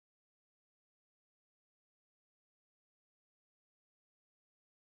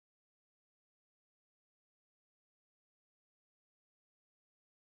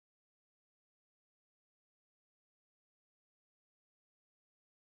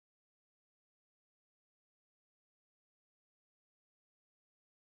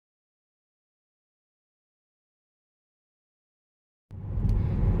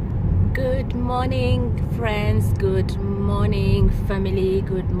Good morning, friends. Good morning, family.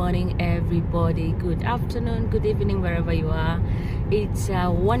 Good morning, everybody. Good afternoon, good evening, wherever you are. It's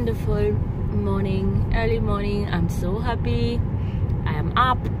a wonderful morning, early morning. I'm so happy. I am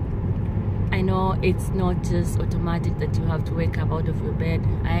up. I know it's not just automatic that you have to wake up out of your bed.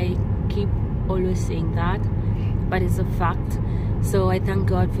 I keep always saying that, but it's a fact. So I thank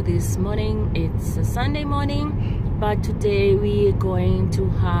God for this morning. It's a Sunday morning. But today we are going to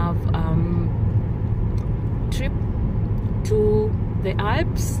have trip to the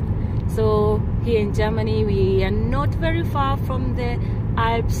Alps. So here in Germany we are not very far from the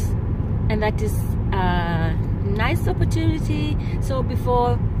Alps, and that is a nice opportunity. So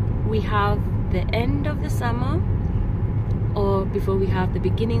before we have the end of the summer, or before we have the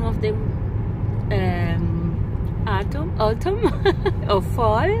beginning of the autumn or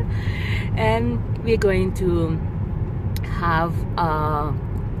fall, we're going to have a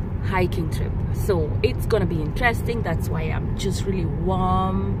hiking trip. So it's gonna be interesting. That's why I'm just really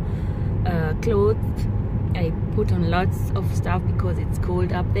warm clothed. I put on lots of stuff because it's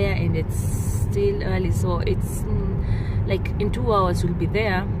cold up there and it's still early, so it's like in 2 hours we'll be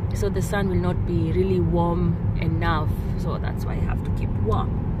there, so the sun will not be really warm enough, so that's why I have to keep warm.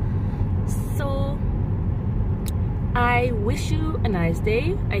 So I wish you a nice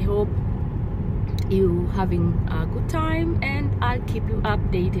day. I hope you having a good time, and I'll keep you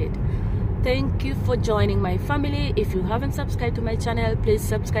updated. Thank you for joining my family. If you haven't subscribed to my channel, please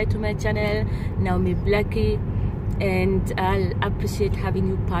subscribe to my channel, Naomi Blacky, and I'll appreciate having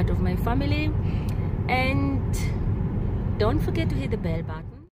you part of my family. And don't forget to hit the bell button.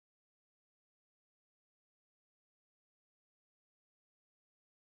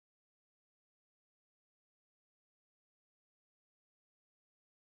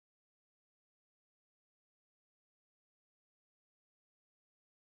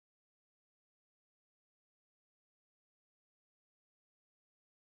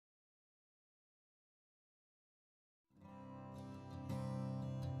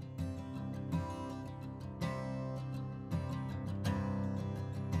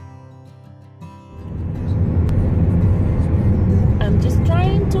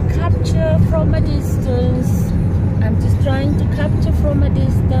 From a distance, I'm just trying to capture from a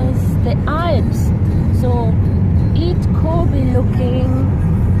distance the Alps. So it could be looking,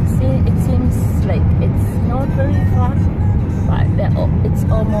 see, it seems like it's not very far, but it's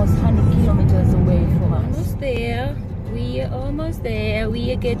almost 100 kilometers away from us. Almost there. We are almost there.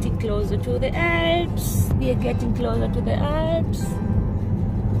 We are getting closer to the Alps. We are getting closer to the Alps.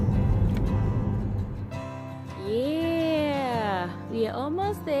 We are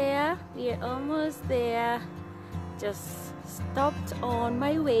almost there. We are almost there. Just stopped on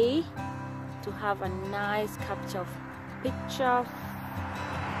my way to have a nice capture of picture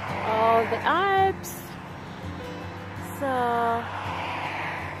of the Alps. So,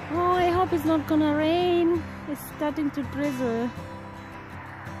 oh, I hope it's not gonna rain. It's starting to drizzle,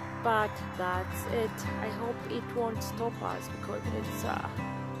 but that's it. I hope it won't stop us, because it's a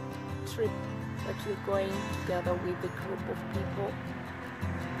trip that we're going together with a group of people.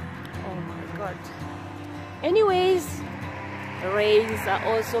 Oh my God. Anyways, rains are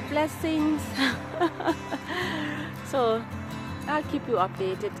also blessings. So I'll keep you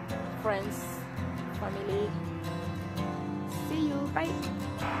updated, friends, family. See you. Bye.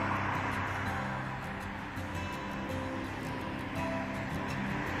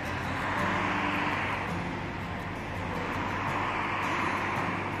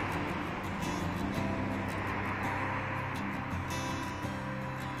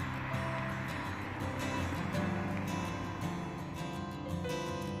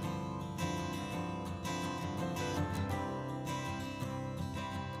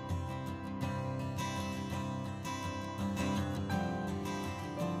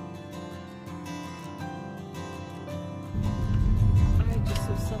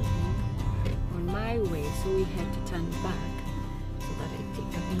 Way, so we had to turn back so that I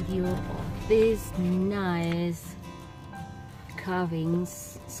take a video of this nice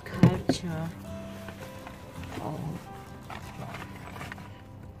carvings, sculpture. Oh,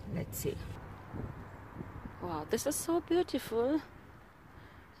 let's see. Wow, this is so beautiful.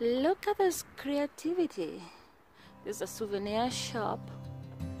 Look at this creativity. There's a souvenir shop,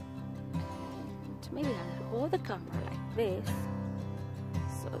 and maybe I'll hold the camera like this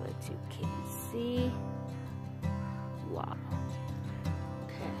so that you can see. Wow.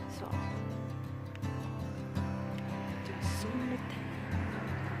 Okay, so there's so many things.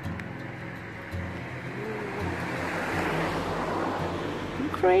 I'm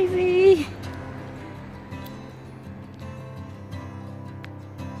crazy.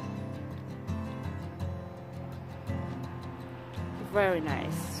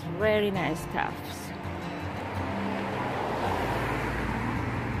 very nice stuffs.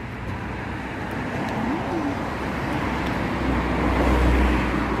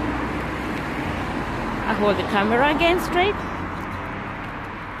 I hold the camera again straight.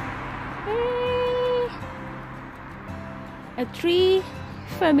 A tree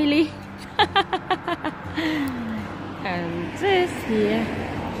family. And this here.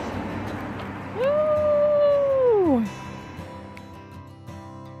 Woo!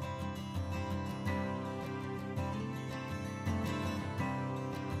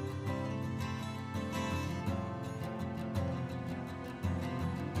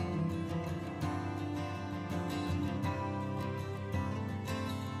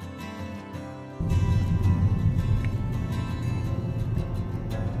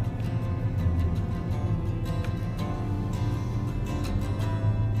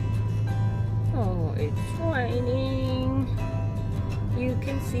 It's raining. You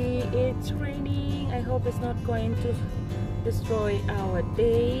can see it's raining. I hope it's not going to destroy our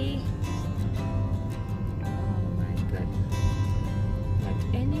day. Oh my god. But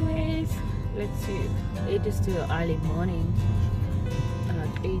anyways, let's see. It is still early morning.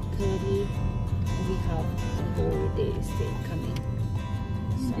 At 8:30 we have the whole day still coming.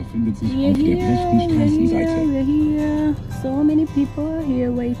 Befindet sich auf der rechten Straßenseite. We're here. So many people are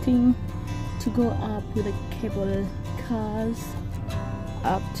here waiting to go up with the cable cars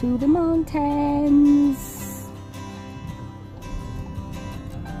up to the mountains.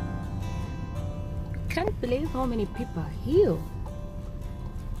 Can't believe how many people are here.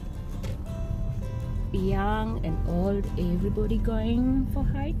 Young and old, everybody going for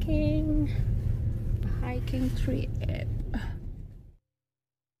hiking. A hiking trip.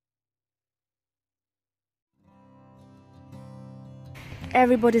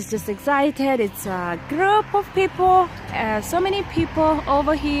 Everybody's just excited. It's a group of people, so many people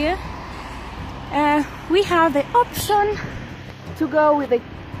over here. We have the option to go with the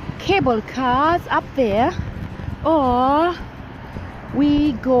cable cars up there, or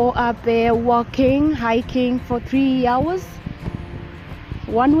we go up there walking, hiking for 3 hours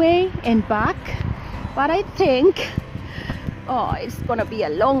one way and back. But I think, oh, it's gonna be a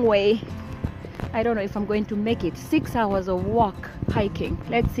long way. I don't know if I'm going to make it. 6 hours of walk, hiking.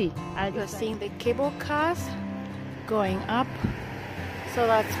 Let's see. I'm just seeing the cable cars going up. So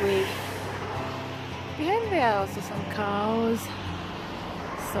that's way. Behind there are also some cows.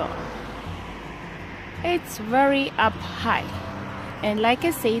 So it's very up high. And like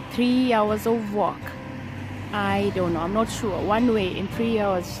I say, 3 hours of walk. I don't know. I'm not sure. One way in 3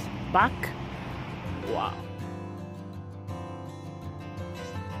 hours back. Wow.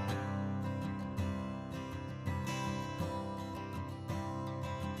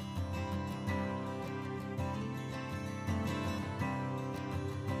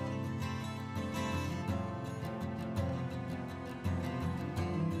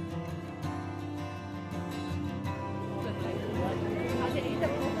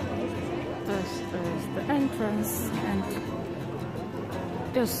 There's the entrance, and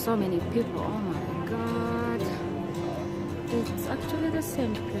there's so many people. Oh my god, it's actually the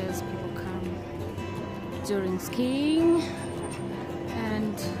same place people come during skiing,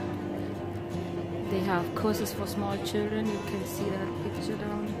 and they have courses for small children. You can see that picture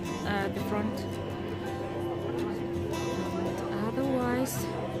down at the front. And otherwise,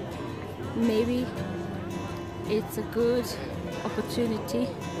 maybe it's a good opportunity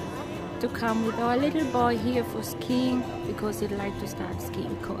to come with our little boy here for skiing, because he'd like to start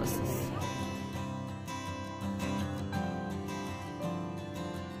skiing courses.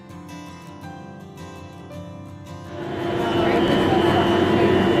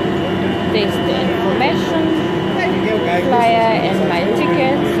 There's the information flyer and my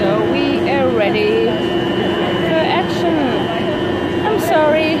ticket, so we are ready for action. I'm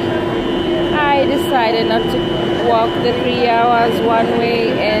sorry, I decided not to walk the 3 hours one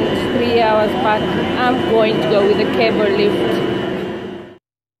way and 3 hours back. I'm going to go with the cable lift.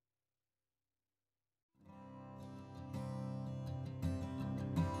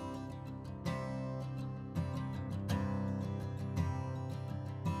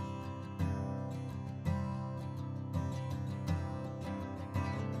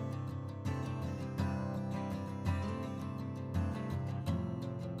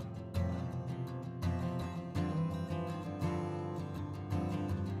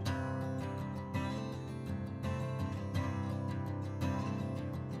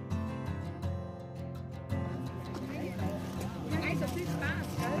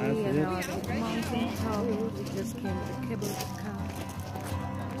 Mountain tower. We just came with a cable car,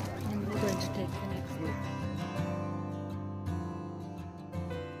 and we're going to take the next loop.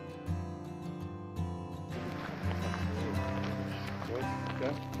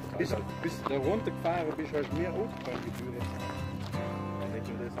 gell? Bis da runtergefahren bist, hast du mir aufgefallen, wie du jetzt. Nicht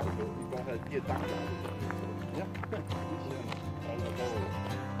nur das, aber ich war halt hier dankbar. Ja, ist ja wunderbar.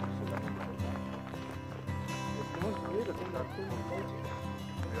 Jetzt muss jeder von der Kunde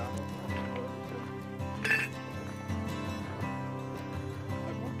ja.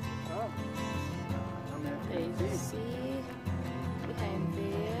 There you see behind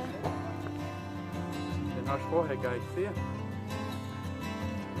there. Den hast du vorher gar nicht gesehen.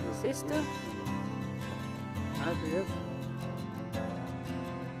 Siehst du? Also jetzt.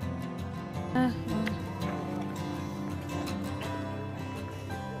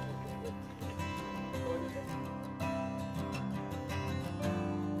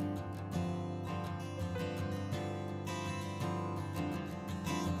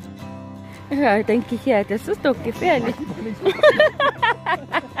 Ja, denke ich ja, das ist doch gefährlich.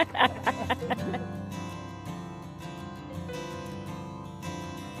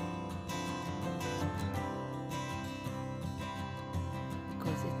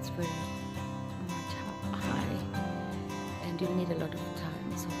 Because it's very much high and you need a lot of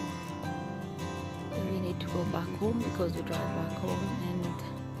time, so we need to go back home because we drive back home and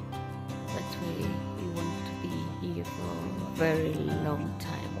that's why we want to be here for a very long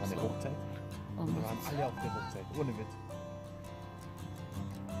time. So. Wir waren alle auf der Hochzeit, ohne Witz.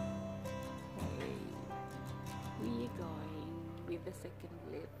 We're going with the second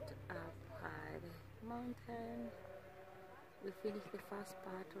lift up high mountain. We finished the first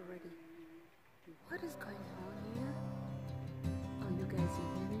part already. What is going on here? Oh, you guys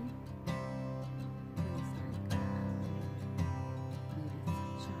are hearing? It's like maybe it's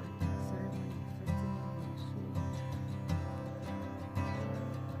a church ceremony, festival, I'm not sure.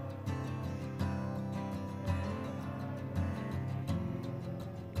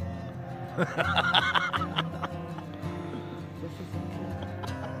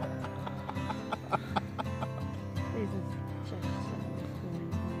 This is church ceremony going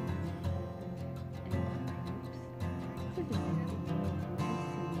on in Alps. This is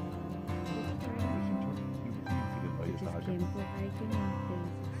we just came for hiking and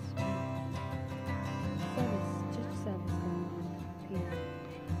there's service, church service going on here.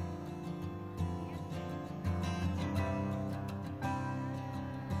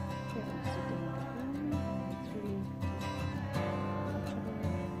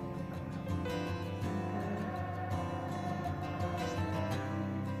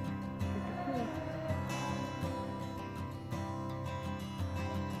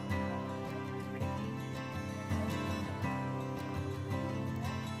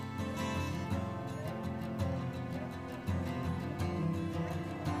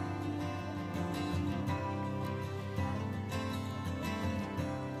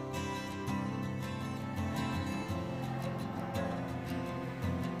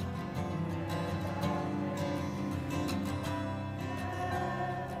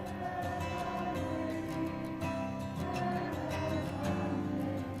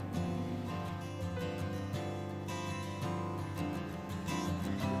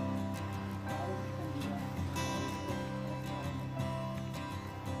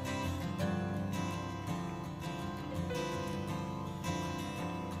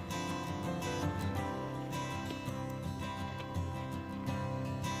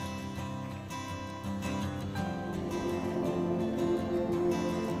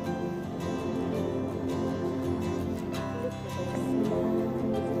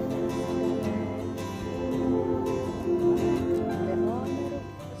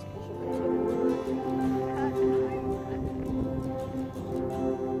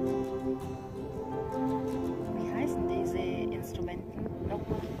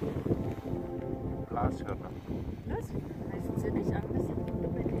 Glashörner. Was? Heißen sie nicht anders?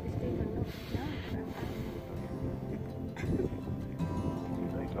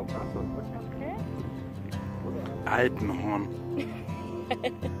 Ich glaube, das ist Okay. Alpenhorn.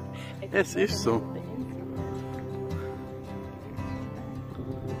 Es ist so.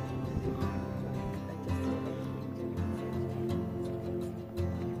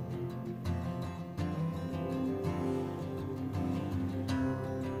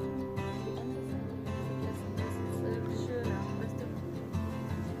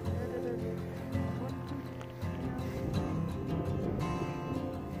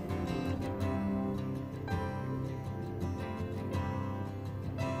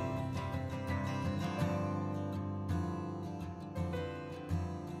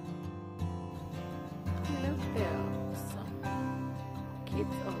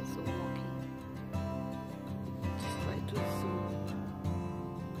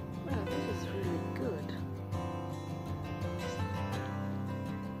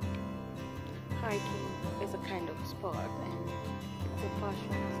 spot, and it's a passion.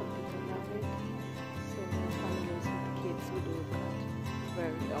 Some people love it. So families with kids who do that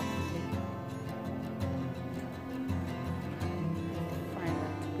very often. I find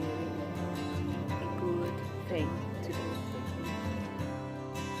that to be a good thing to do.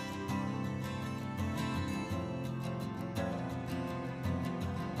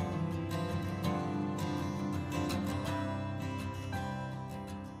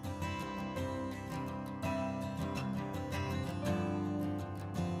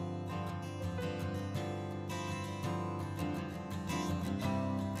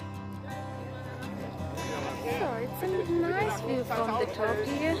 So it's a nice view from the top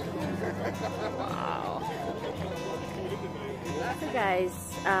here. Wow. So guys,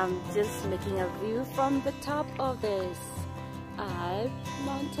 I'm just making a view from the top of this Alp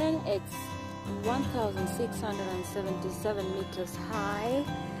mountain. It's 1,677 meters high.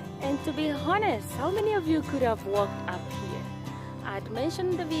 And to be honest, how many of you could have walked up here? I'd mentioned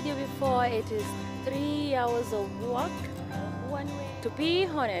in the video before, it is 3 hours of walk one way. To be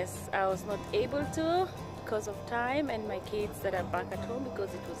honest, I was not able to because of time and my kids that are back at home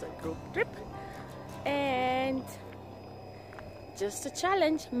because it was a group trip. And just a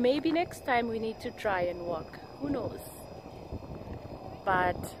challenge. Maybe next time we need to try and walk. Who knows?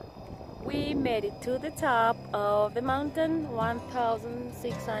 But we made it to the top of the mountain,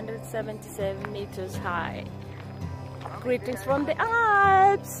 1,677 meters high. Greetings from the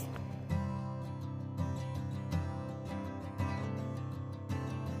Alps!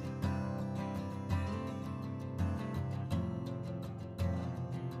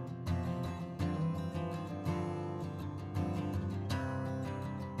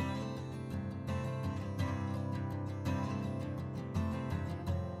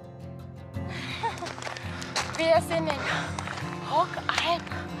 Wir sind in Hochalpbahn.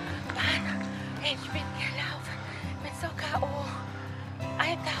 Ich bin gelaufen mit sogar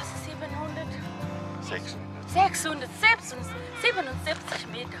 677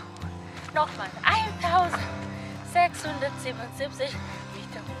 Meter hoch. Nochmal 1677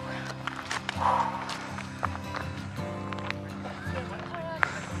 Meter hoch.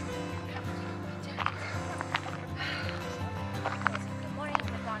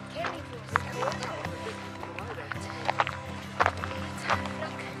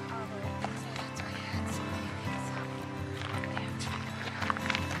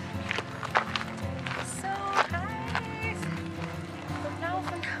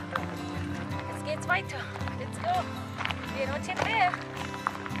 Weiter. Let's go. Wir notieren mehr.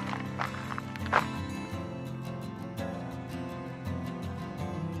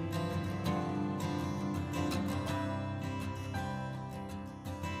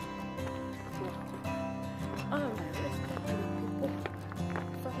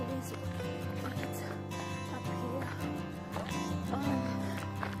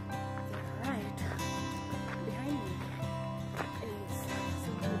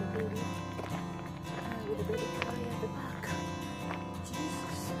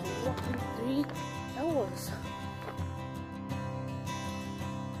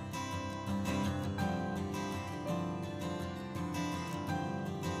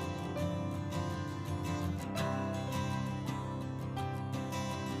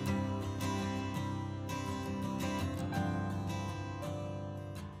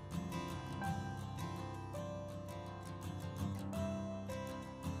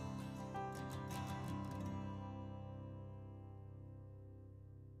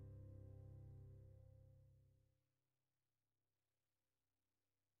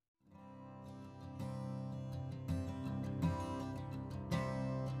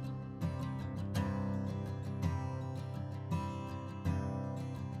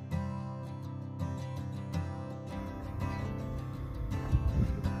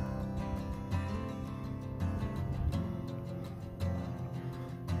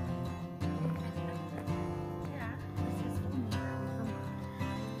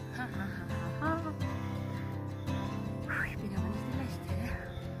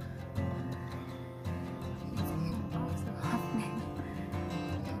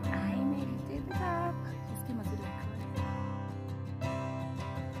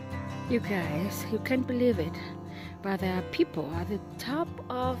 You guys, you can't believe it, but there are people at the top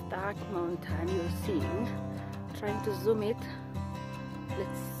of that mountain you're seeing. Trying to zoom it.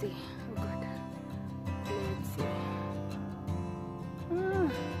 Let's see. Oh God. Let's see.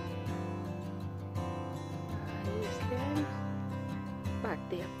 But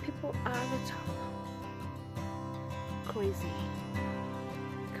there are people at the top. Crazy.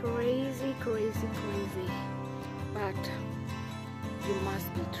 Crazy, crazy, crazy. But you must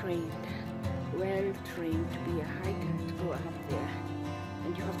be trained. well trained to be a hiker to go up there,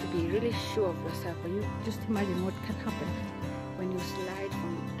 and you have to be really sure of yourself. But you just imagine what can happen when you slide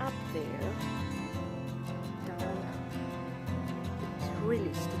from up there down. It's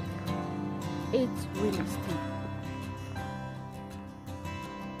really steep. It's really steep.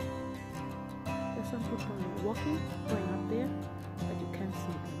 There's some people walking going up there, but you can't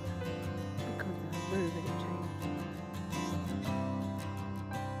see them because they're very, very trained.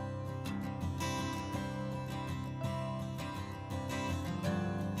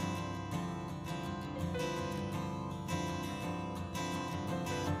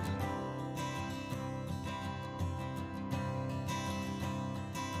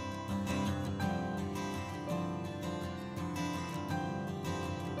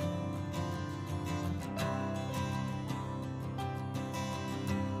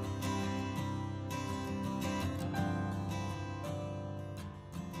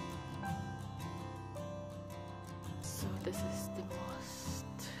 So this is the most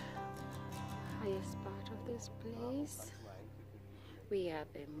highest part of this place. We are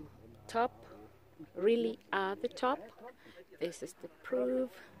the top, really are the top. This is the proof.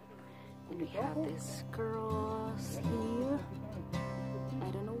 And we have this cross here. I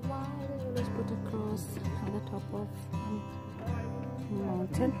don't know why they always put a cross on the top of a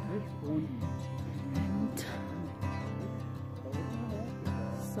mountain. And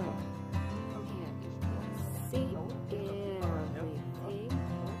so here you can see everything.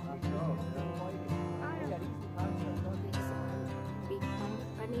 There's a big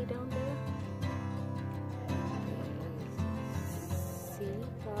company down there. There's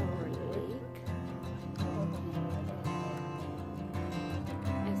Lake.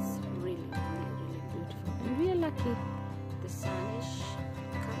 It's really, really, really beautiful. And we are lucky. The sun is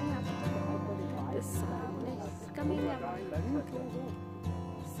coming up. The sun is coming up.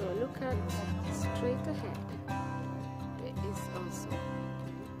 So look at straight ahead. There is also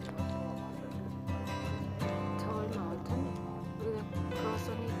a tall mountain with a cross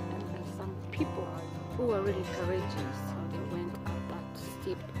on it, and there's some people who are really courageous. They went up that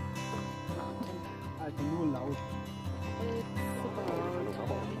steep mountain. It's about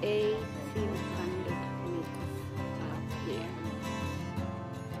 1,800 meters up here.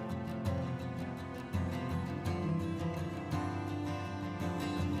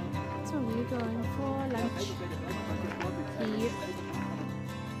 So we're going for lunch here.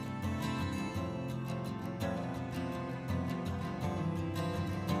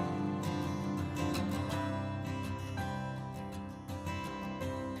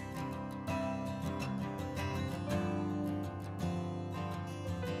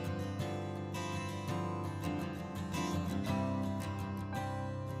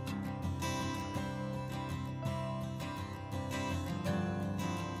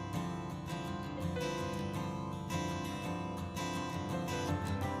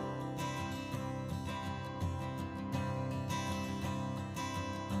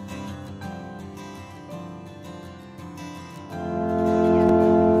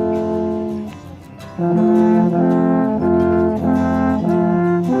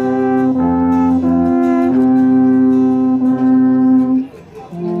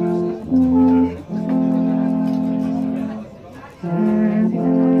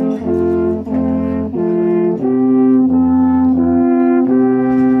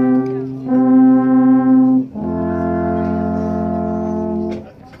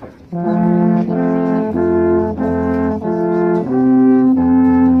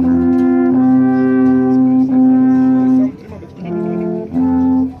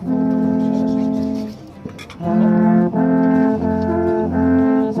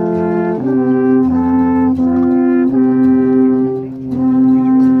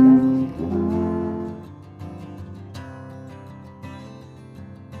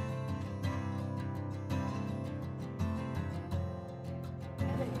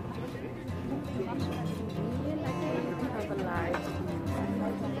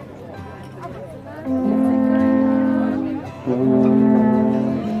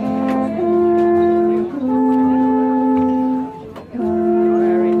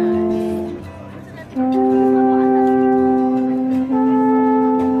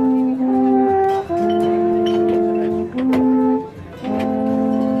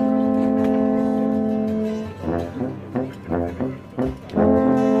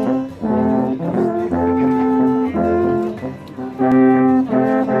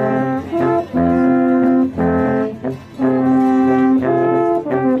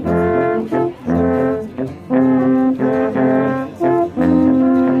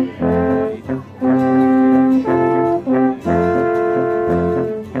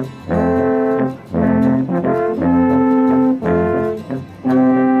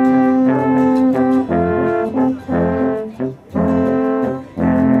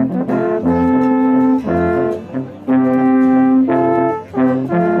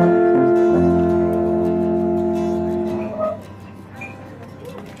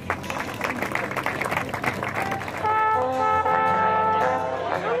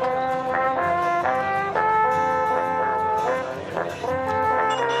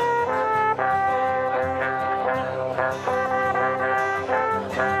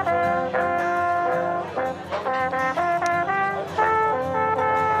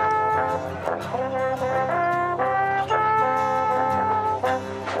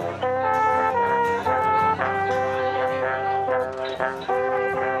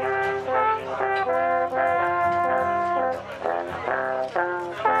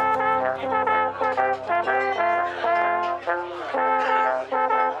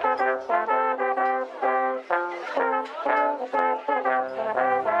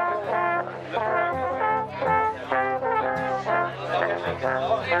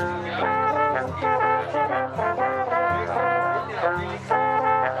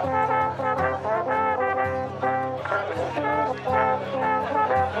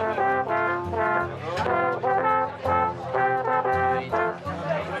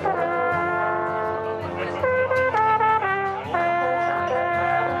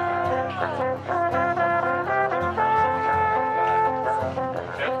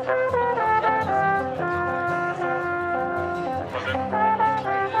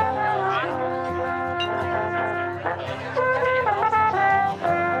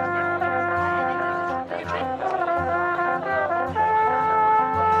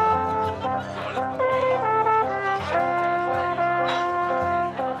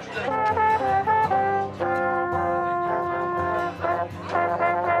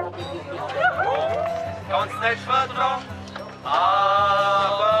 Nicht vertrauen,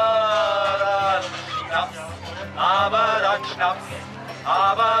 aber dann Schnaps,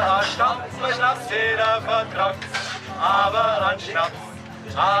 aber dann Schnaps, bei Schnaps jeder vertragt, aber dann Schnaps,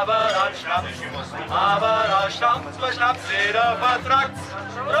 aber dann Schnaps, aber dann Schnaps, bei Schnaps jeder vertragt.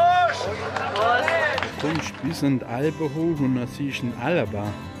 Prost! Kommst bis an die Alpen hoch und dann siehst du einen Alaba.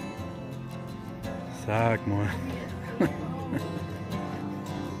 Sag mal.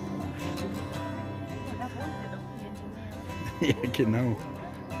 Ja, genau.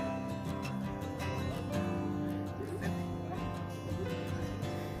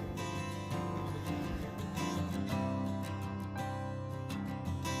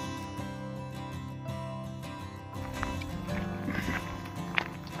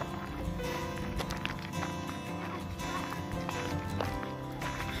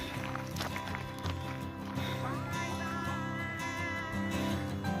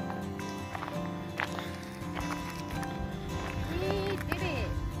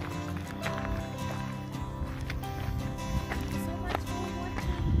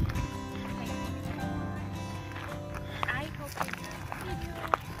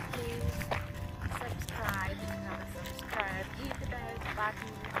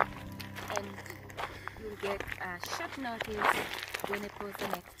 And you'll get a short notice when I post the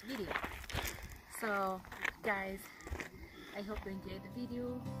next video. So guys, I hope you enjoyed the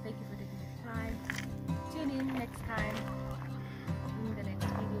video. Thank you for taking the time. Tune in next time in the next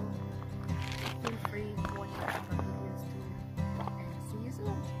video. Feel free to watch the video.